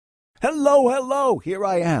Hello, hello. Here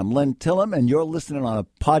I am, Len Tillem, and you're listening on a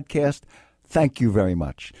podcast. Thank you very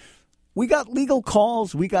much. We got legal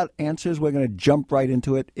calls. We got answers. We're going to jump right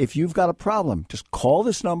into it. If you've got a problem, just call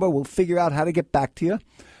this number. We'll figure out how to get back to you.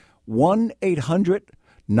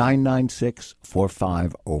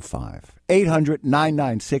 1-800-996-4505.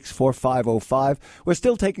 800-996-4505. We're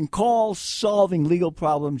still taking calls, solving legal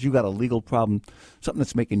problems. You got a legal problem, something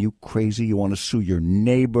that's making you crazy. You want to sue your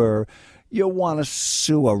neighbor. You want to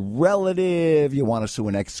sue a relative. You want to sue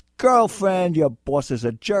an ex-girlfriend. Your boss is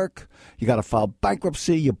a jerk. You got to file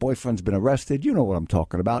bankruptcy. Your boyfriend's been arrested. You know what I'm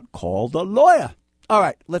talking about. Call the lawyer. All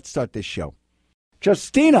right, let's start this show.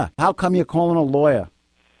 Justina, how come you're calling a lawyer?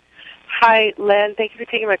 Hi, Len. Thank you for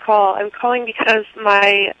taking my call. I'm calling because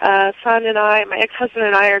my son and I, my ex-husband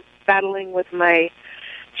and I, are battling with my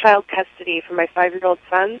child custody for my 5-year-old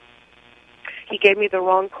son. He gave me the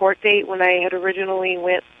wrong court date when I had originally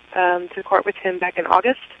went to court with him back in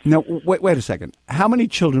August. No, wait a second. How many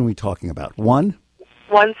children are we talking about? One?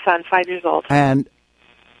 One son, 5 years old. And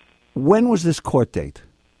when was this court date?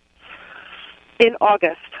 In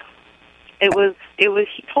August. It was. He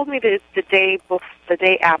told me the day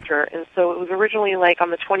after, and so it was originally like on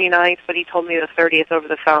the 29th, but he told me the 30th over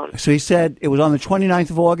the phone. So he said it was on the 29th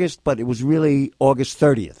of August, but it was really August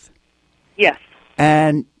 30th. Yes.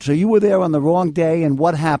 And so you were there on the wrong day, and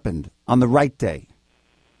what happened on the right day?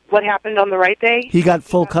 What happened on the right day? He got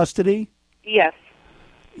full custody? Yes.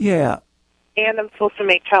 Yeah. And I'm supposed to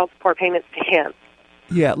make child support payments to him.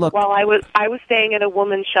 Yeah, look. Well, I was staying at a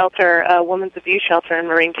women's shelter, a women's abuse shelter in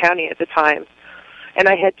Marin County at the time. And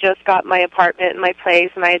I had just got my apartment and my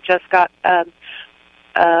place, and I had just got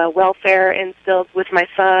welfare instilled with my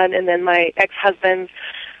son, and then my ex-husband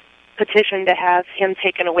petitioned to have him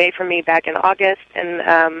taken away from me back in August,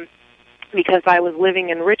 and because I was living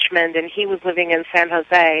in Richmond and he was living in San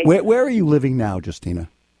Jose. Where are you living now, Justina?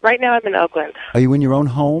 Right now I'm in Oakland. Are you in your own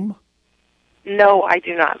home? No, I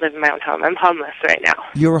do not live in my own home. I'm homeless right now.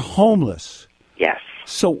 You're homeless? Yes.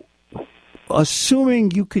 So,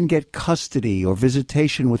 assuming you can get custody or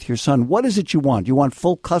visitation with your son, what is it you want? You want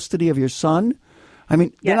full custody of your son? I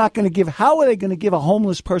mean, They're not going to give, how are they going to give a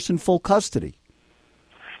homeless person full custody?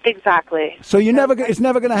 Exactly. So it's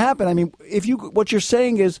never going to happen. I mean, what you're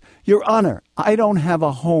saying is, Your Honor, I don't have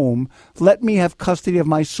a home. Let me have custody of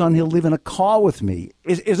my son. He'll live in a car with me.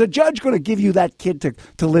 Is a judge going to give you that kid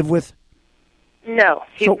to live with? No,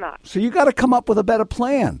 he's not. So you got to come up with a better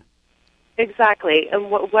plan. Exactly. And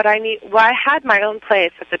what I need, I had my own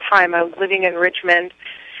place at the time. I was living in Richmond,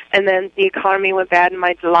 and then the economy went bad, and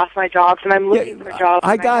I lost my jobs, and I'm looking for jobs.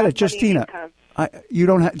 I got it, Justina. Do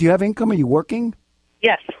you have income? Are you working?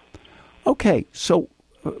 Yes. Okay, so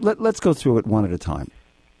let's go through it one at a time.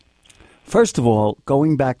 First of all,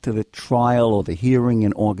 going back to the trial or the hearing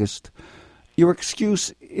in August, your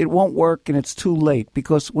excuse, it won't work and it's too late,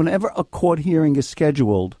 because whenever a court hearing is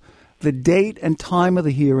scheduled, the date and time of the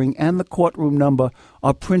hearing and the courtroom number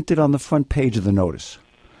are printed on the front page of the notice.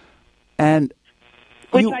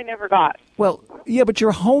 Which I never got. Well, yeah, but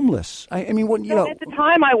you're homeless. I mean, at the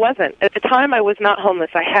time I wasn't. At the time I was not homeless.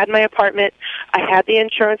 I had my apartment. I had the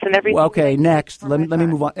insurance and everything. Well, okay, next. Let me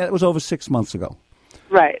move on. It was over 6 months ago.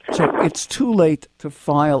 Right. So it's too late to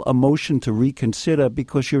file a motion to reconsider,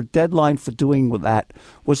 because your deadline for doing that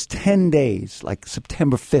was 10 days, like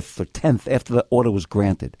September 5th or 10th, after the order was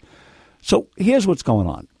granted. So here's what's going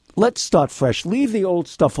on. Let's start fresh. Leave the old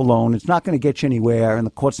stuff alone. It's not going to get you anywhere, and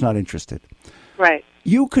the court's not interested. Right.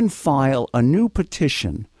 You can file a new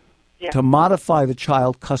petition to modify the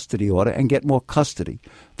child custody order and get more custody.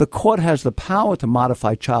 The court has the power to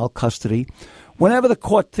modify child custody whenever the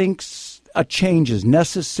court thinks a change is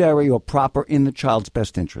necessary or proper in the child's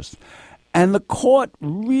best interest. And the court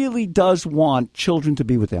really does want children to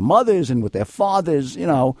be with their mothers and with their fathers,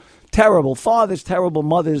 terrible fathers, terrible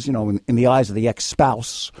mothers, in the eyes of the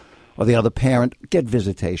ex-spouse or the other parent, get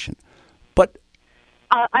visitation. But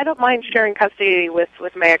I don't mind sharing custody with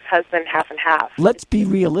my ex-husband half and half. Let's be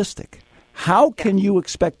realistic. How can you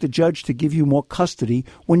expect the judge to give you more custody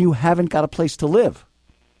when you haven't got a place to live?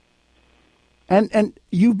 And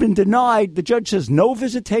you've been denied. The judge says no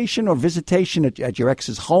visitation or visitation at your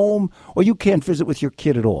ex's home, or you can't visit with your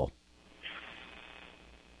kid at all.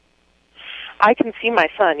 I can see my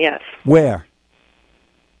son, yes. Where?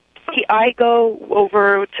 I go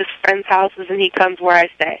over to friends' houses, and he comes where I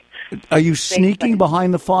stay. Are you sneaking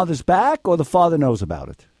behind the father's back, or the father knows about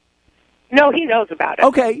it? No, he knows about it.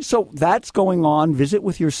 Okay, so that's going on. Visit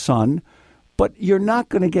with your son, but you're not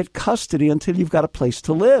going to get custody until you've got a place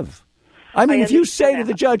to live. I mean, if you say to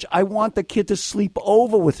the judge, I want the kid to sleep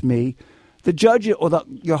over with me, the judge or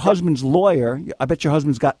your husband's lawyer, I bet your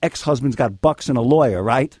ex-husband's got bucks and a lawyer,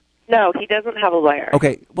 right? No, he doesn't have a lawyer.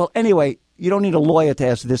 Okay. Well, anyway, you don't need a lawyer to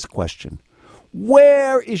ask this question.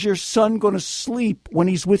 Where is your son going to sleep when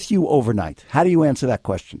he's with you overnight? How do you answer that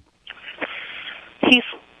question? He's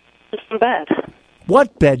in bed.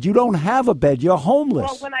 What bed? You don't have a bed. You're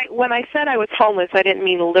homeless. Well, when I said I was homeless, I didn't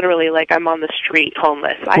mean literally like I'm on the street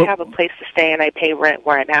homeless. I have a place to stay and I pay rent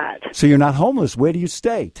where I'm at. So you're not homeless. Where do you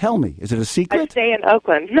stay? Tell me. Is it a secret? I stay in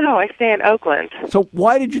Oakland. No, I stay in Oakland. So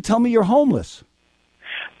why did you tell me you're homeless?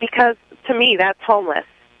 Because to me, that's homeless.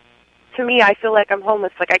 To me, I feel like I'm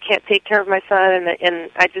homeless. Like I can't take care of my son, and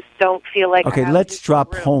I just don't feel like. Okay, let's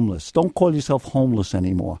drop homeless. Don't call yourself homeless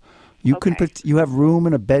anymore. You you have room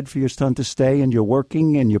and a bed for your son to stay, and you're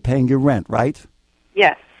working and you're paying your rent, right?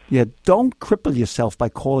 Yes. Yeah. Don't cripple yourself by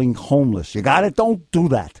calling homeless. You got it. Don't do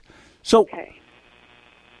that. So,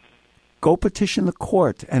 go petition the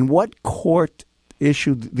court. And what court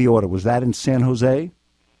issued the order? Was that in San Jose?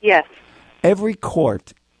 Yes. Every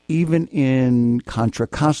court, even in Contra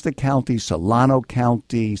Costa County, Solano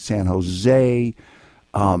County, San Jose,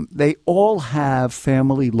 they all have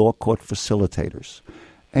family law court facilitators.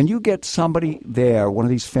 And you get somebody there, one of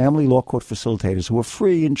these family law court facilitators who are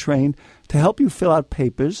free and trained to help you fill out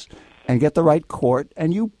papers and get the right court,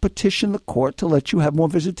 and you petition the court to let you have more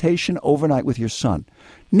visitation overnight with your son.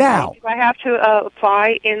 Now, do I have to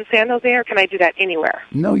apply in San Jose, or can I do that anywhere?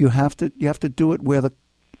 No, you have to do it where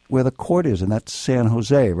the court is, and that's San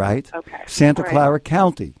Jose, right? Okay. Santa Clara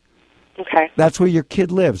County. Okay. That's where your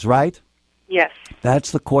kid lives, right? Yes.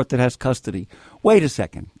 That's the court that has custody. Wait a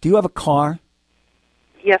second. Do you have a car?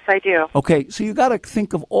 Yes, I do. Okay, so you got to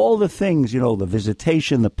think of all the things, the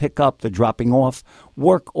visitation, the pickup, the dropping off,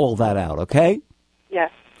 work all that out, okay?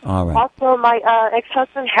 Yes. All right. Also, my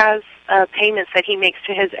ex-husband has payments that he makes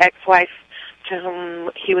to his ex-wife to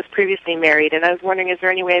whom he was previously married, and I was wondering, is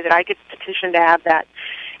there any way that I could petition to have that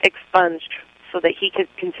expunged so that he could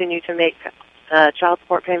continue to make child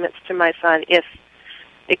support payments to my son if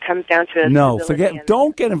it comes down to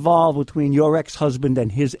don't get involved between your ex-husband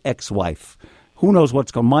and his ex-wife. Who knows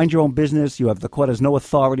what's going on? Mind your own business. The court has no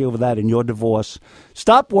authority over that in your divorce.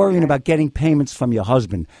 Stop worrying about getting payments from your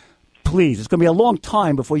husband. Please, it's going to be a long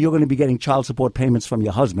time before you're going to be getting child support payments from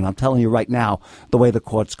your husband. I'm telling you right now, the way the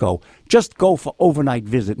courts go. Just go for overnight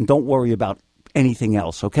visit and don't worry about anything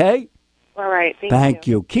else, okay? All right. Thank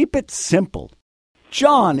you. Keep it simple.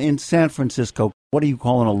 John in San Francisco, what are you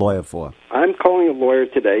calling a lawyer for? I'm calling a lawyer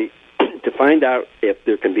today to find out if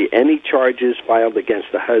there can be any charges filed against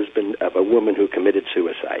the husband of a woman who committed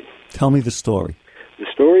suicide. Tell me the story. The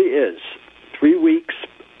story is 3 weeks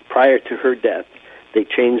prior to her death, they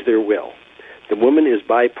changed their will. The woman is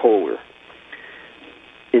bipolar.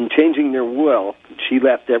 In changing their will, she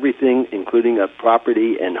left everything, including a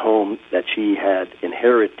property and home that she had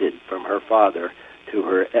inherited from her father, to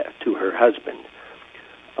her husband.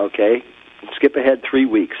 Okay? Skip ahead 3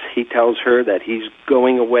 weeks. He tells her that he's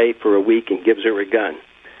going away for a week and gives her a gun.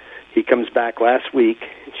 He comes back last week,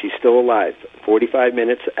 and she's still alive. 45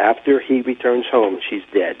 minutes after he returns home, she's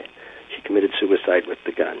dead. She committed suicide with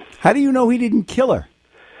the gun. How do you know he didn't kill her?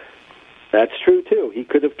 That's true, too. He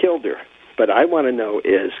could have killed her. But I want to know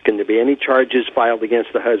is, can there be any charges filed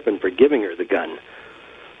against the husband for giving her the gun?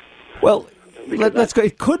 Well, let's go.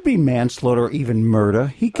 It could be manslaughter or even murder.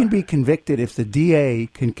 He can be convicted if the DA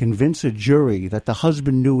can convince a jury that the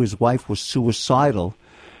husband knew his wife was suicidal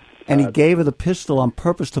and he gave her the pistol on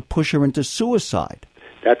purpose to push her into suicide.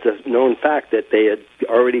 That's a known fact that they had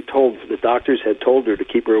already told, the doctors had told her to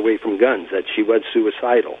keep her away from guns, that she was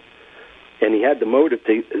suicidal. And he had the motive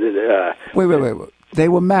to... Wait. They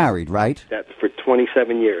were married, right? That for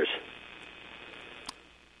 27 years.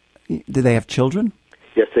 Did they have children?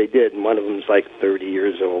 Yes, they did. And one of them's like 30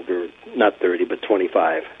 years old, or not 30, but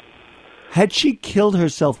 25. Had she killed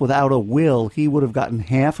herself without a will, he would have gotten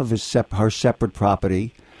half of her separate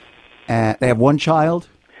property. They have one child?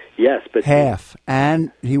 Yes, but... Half.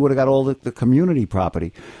 And he would have got all the community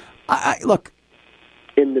property. Look...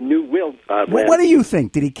 In the new will... what do you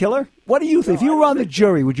think? Did he kill her? What do you think? If you were on the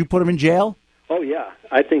jury, would you put him in jail? Oh, yeah.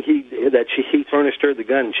 I think he furnished her the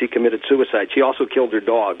gun and she committed suicide. She also killed her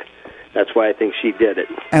dog. That's why I think she did it.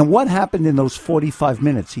 And what happened in those 45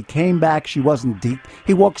 minutes? He came back. She wasn't deep.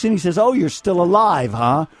 He walks in. He says, "Oh, you're still alive,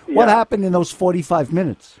 huh?" Yeah. What happened in those 45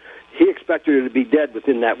 minutes? He expected her to be dead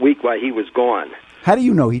within that week while he was gone. How do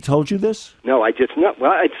you know? He told you this? No, I just know.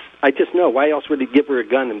 Well, I just know. Why else would he give her a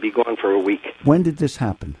gun and be gone for a week? When did this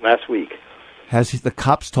happen? Last week. Has the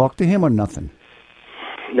cops talked to him or nothing?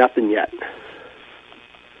 Nothing yet.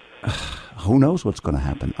 Who knows what's going to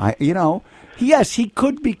happen? Yes, he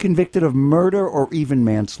could be convicted of murder or even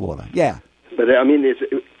manslaughter. Yeah, but I mean,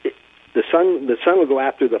 the son will go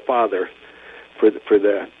after the father for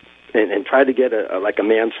the and try to get a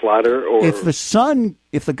manslaughter or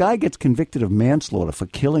if the guy gets convicted of manslaughter for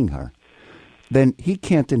killing her, then he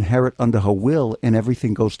can't inherit under her will, and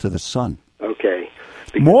everything goes to the son. Okay.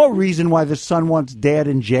 More reason why the son wants dad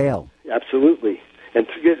in jail. Absolutely. And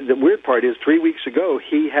the weird part is 3 weeks ago,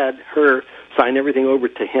 he had her sign everything over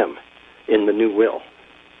to him in the new will.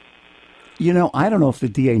 You know, I don't know if the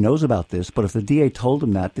DA knows about this, but if the DA told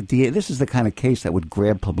him that, this is the kind of case that would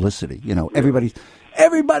grab publicity. You know, everybody's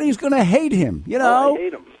going to hate him, you know. I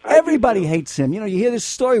hate him. Everybody hates him. You know, you hear this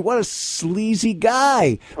story, what a sleazy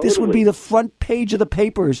guy. Totally. This would be the front page of the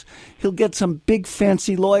papers. He'll get some big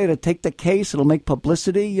fancy lawyer to take the case. It'll make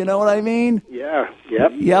publicity, you know what I mean? Yeah,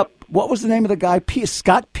 yep. Yep. What was the name of the guy?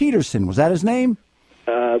 Scott Peterson, was that his name?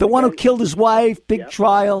 The one who killed his wife, big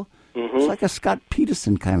trial. Mm-hmm. It's like a Scott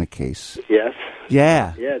Peterson kind of case. Yes.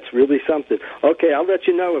 Yeah. Yeah, it's really something. Okay, I'll let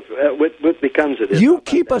you know if what becomes of this. You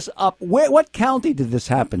keep us up. What county did this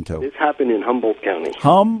happen to? This happened in Humboldt County.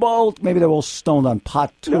 Humboldt? Maybe they were all stoned on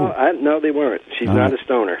pot, too. No, they weren't. She's not a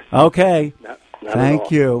stoner. Okay. Not Thank at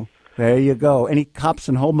all. you. There you go. Any cops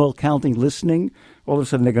in Humboldt County listening? All of a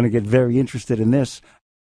sudden, they're going to get very interested in this.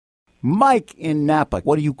 Mike in Napa,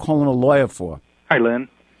 what are you calling a lawyer for? Hi, Len.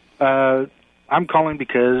 I'm calling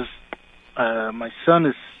because my son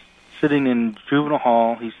is sitting in juvenile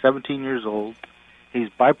hall. He's 17 years old. He's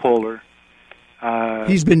bipolar.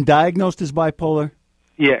 He's been diagnosed as bipolar?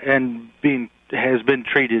 Yeah, and has been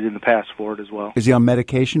treated in the past for it as well. Is he on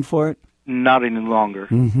medication for it? Not any longer.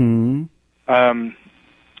 Mm-hmm.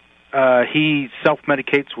 He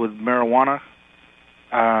self-medicates with marijuana,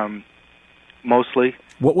 mostly.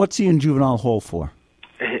 What's he in juvenile hall for?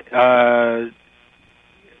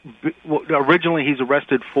 Originally, he's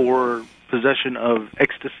arrested for possession of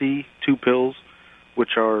ecstasy, 2 pills,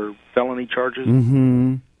 which are felony charges,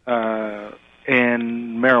 mm-hmm.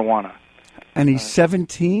 And marijuana. And he's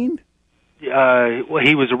 17? Well,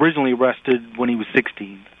 he was originally arrested when he was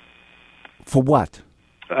 16. For what?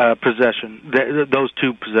 Possession. Those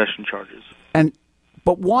 2 possession charges.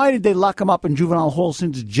 But why did they lock him up in juvenile hall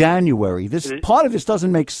since January? Part of this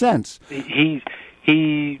doesn't make sense. He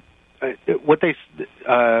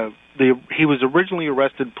was originally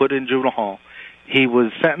arrested, put in juvenile hall. He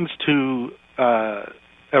was sentenced to a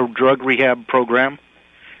drug rehab program,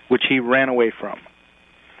 which he ran away from.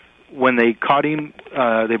 When they caught him,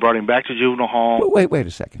 they brought him back to juvenile hall. Wait a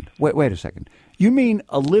second. Wait a second. You mean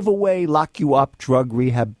a live-away, lock-you-up drug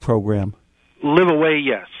rehab program? Live away,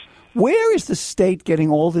 yes. Where is the state getting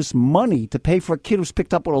all this money to pay for a kid who's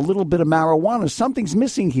picked up with a little bit of marijuana? Something's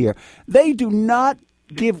missing here. They do not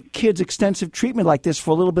give kids extensive treatment like this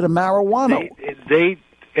for a little bit of marijuana. At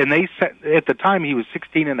the time he was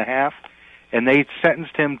 16 and a half, and they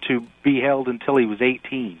sentenced him to be held until he was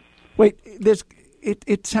 18. Wait,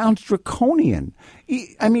 it sounds draconian.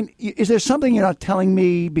 I mean, is there something you're not telling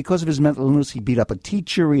me? Because of his mental illness, he beat up a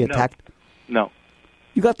teacher, he attacked... No.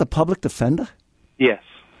 You got the public defender? Yes.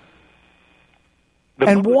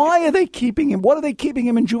 And why are they keeping him? What are they keeping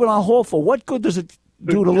him in juvenile hall for? What good does it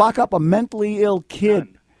do to lock up a mentally ill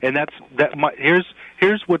kid? And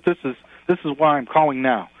here's what this is. This is why I'm calling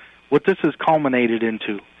now. What this has culminated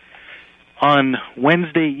into. On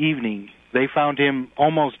Wednesday evening, they found him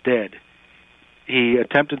almost dead. He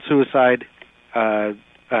attempted suicide. When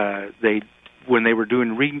they were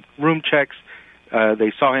doing room checks,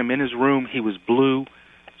 they saw him in his room. He was blue,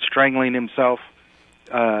 strangling himself.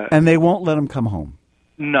 And they won't let him come home?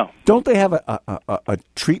 No. Don't they have a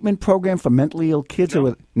treatment program for mentally ill kids?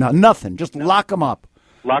 No. Nothing. Just lock them up.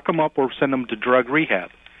 Lock him up or send him to drug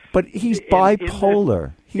rehab. But he's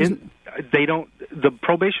bipolar. The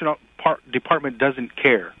probation department doesn't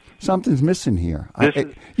care. Something's missing here.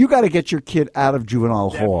 You got to get your kid out of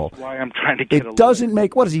juvenile hall. That's why I'm trying to get it doesn't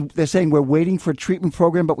make... What is he... They're saying we're waiting for a treatment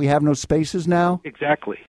program, but we have no spaces now?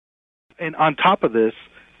 Exactly. And on top of this,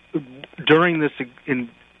 during this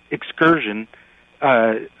excursion,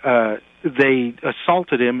 they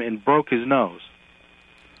assaulted him and broke his nose.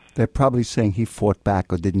 They're probably saying he fought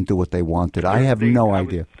back or didn't do what they wanted. I have no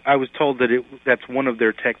idea. I was told that that's one of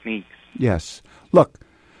their techniques. Yes. Look,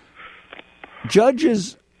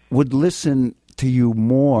 judges would listen to you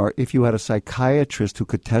more if you had a psychiatrist who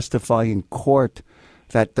could testify in court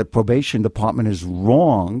that the probation department is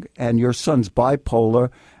wrong and your son's bipolar,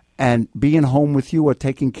 and being home with you or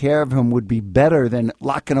taking care of him would be better than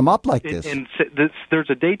locking him up like this. And there's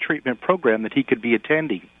a day treatment program that he could be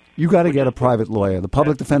attending. You got to get a private lawyer. The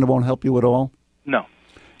public defender won't help you at all? No.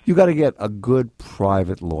 You got to get a good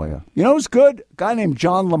private lawyer. You know who's good? A guy named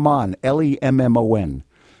John Lemon, Lemmon.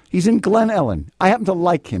 He's in Glen Ellen. I happen to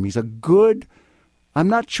like him. He's a good I'm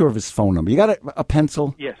not sure of his phone number. You got a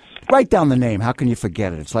pencil? Yes. Write down the name. How can you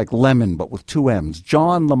forget it? It's like lemon, but with 2 M's.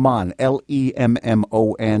 John Lemon,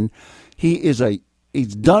 Lemmon.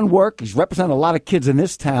 He's done work. He's represented a lot of kids in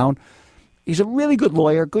this town. He's a really good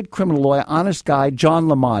lawyer, good criminal lawyer, honest guy, John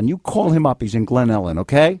Lemon. You call him up. He's in Glen Ellen,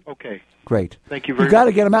 okay? Okay. Great. Thank you very much. You got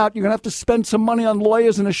to get him out. You're going to have to spend some money on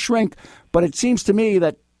lawyers and a shrink. But it seems to me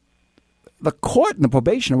that the court and the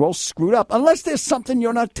probation are all screwed up, unless there's something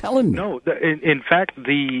you're not telling me. No, in fact,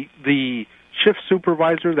 the shift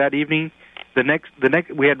supervisor that evening, the next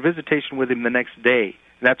we had visitation with him the next day.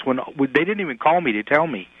 That's when they didn't even call me to tell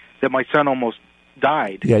me that my son almost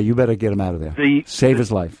died. Yeah, you better get him out of there. Save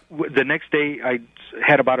his life. The next day, I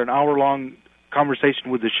had about an hour-long conversation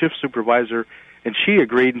with the shift supervisor, and she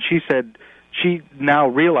agreed, and she said she now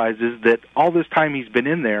realizes that all this time he's been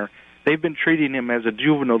in there, they've been treating him as a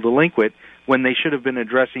juvenile delinquent when they should have been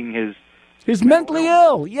addressing his mentally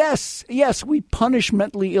ill. Yes, we punish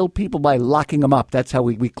mentally ill people by locking them up. That's how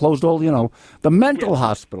we closed all, the mental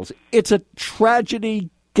hospitals. It's a tragedy.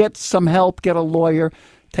 Get some help, get a lawyer,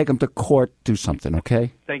 take them to court, do something,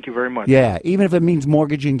 okay? Thank you very much. Yeah, even if it means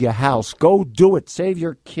mortgaging your house, go do it. Save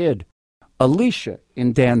your kid. Alicia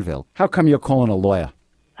in Danville, how come you're calling a lawyer?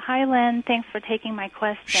 Hi, Len. Thanks for taking my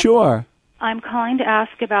question. Sure. I'm calling to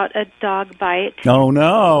ask about a dog bite. Oh,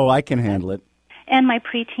 no, I can handle it. And my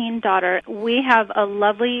preteen daughter. We have a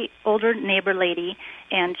lovely older neighbor lady,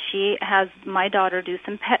 and she has my daughter do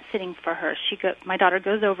some pet sitting for her. My daughter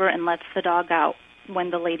goes over and lets the dog out when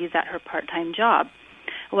the lady's at her part-time job.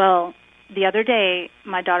 Well, the other day,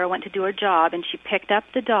 my daughter went to do her job, and she picked up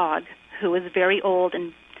the dog, who is very old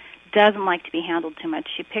and doesn't like to be handled too much.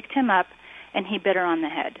 She picked him up, and he bit her on the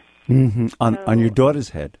head. Mm-hmm. On your daughter's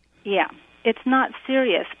head? Yeah. It's not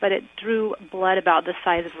serious, but it drew blood about the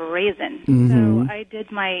size of a raisin. Mm-hmm. So I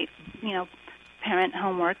did my, parent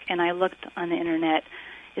homework, and I looked on the Internet.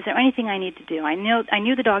 Is there anything I need to do? I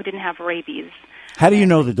knew the dog didn't have rabies. How do you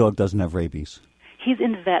know the dog doesn't have rabies? He's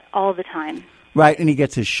in the vet all the time. Right, and he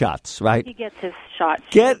gets his shots, right? He gets his shots.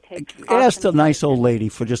 Ask the nice old lady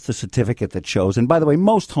for just the certificate that shows. And by the way,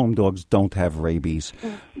 most home dogs don't have rabies,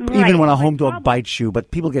 even when a home dog bites you.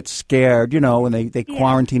 But people get scared, and they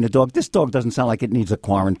quarantine a dog. This dog doesn't sound like it needs a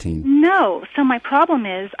quarantine. No. So my problem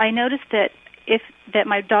is I noticed that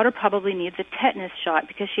my daughter probably needs a tetanus shot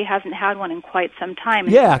because she hasn't had one in quite some time.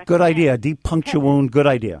 Yeah, good idea. Deep puncture wound, good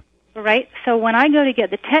idea. Right. So when I go to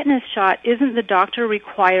get the tetanus shot, isn't the doctor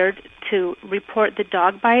required to report the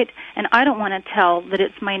dog bite? And I don't want to tell that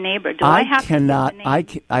it's my neighbor. Do I have to give the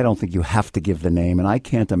name? I don't think you have to give the name, and I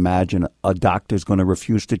can't imagine a doctor's going to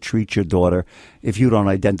refuse to treat your daughter if you don't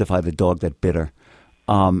identify the dog that bit her.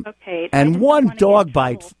 Okay. And one dog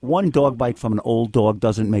bite from an old dog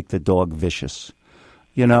doesn't make the dog vicious.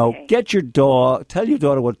 Get your dog. Tell your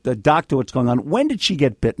daughter what's going on. When did she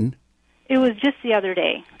get bitten? It was just the other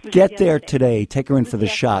day. Get there today. Take her in for the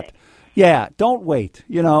shot. Yeah, don't wait.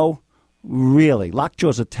 Really.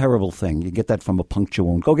 Lockjaw's a terrible thing. You get that from a puncture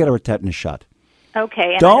wound. Go get her a tetanus shot.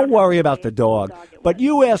 Okay. Don't worry about the dog. But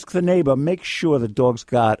you ask the neighbor, make sure the dog's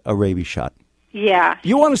got a rabies shot. Yeah.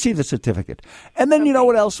 You want to see the certificate. And then you know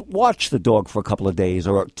what else? Watch the dog for a couple of days,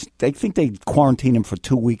 or they think they quarantine him for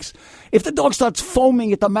 2 weeks. If the dog starts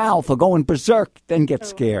foaming at the mouth or going berserk, then get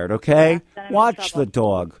scared, okay? Yeah, watch the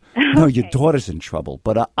dog. No, your daughter's in trouble,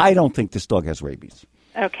 but I don't think this dog has rabies.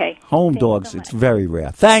 Okay. Home dogs, it's very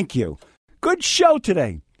rare. Thank you. Good show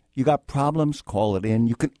today. You got problems, call it in.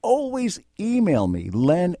 You can always email me,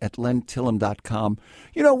 len@lentillem.com.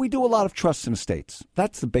 We do a lot of trusts and estates.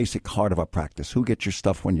 That's the basic heart of our practice. Who gets your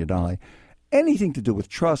stuff when you die? Anything to do with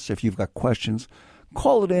trusts, if you've got questions,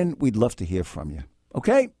 call it in. We'd love to hear from you.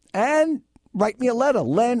 Okay? And write me a letter,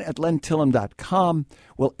 len@lentillem.com.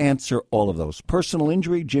 We'll answer all of those. Personal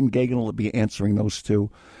injury, Jim Gagan will be answering those too.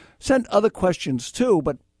 Send other questions too,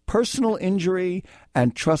 but personal injury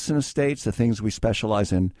and trusts and estates, the things we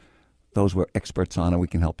specialize in, those we're experts on, and we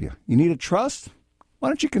can help you. You need a trust? Why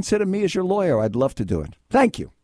don't you consider me as your lawyer? I'd love to do it. Thank you.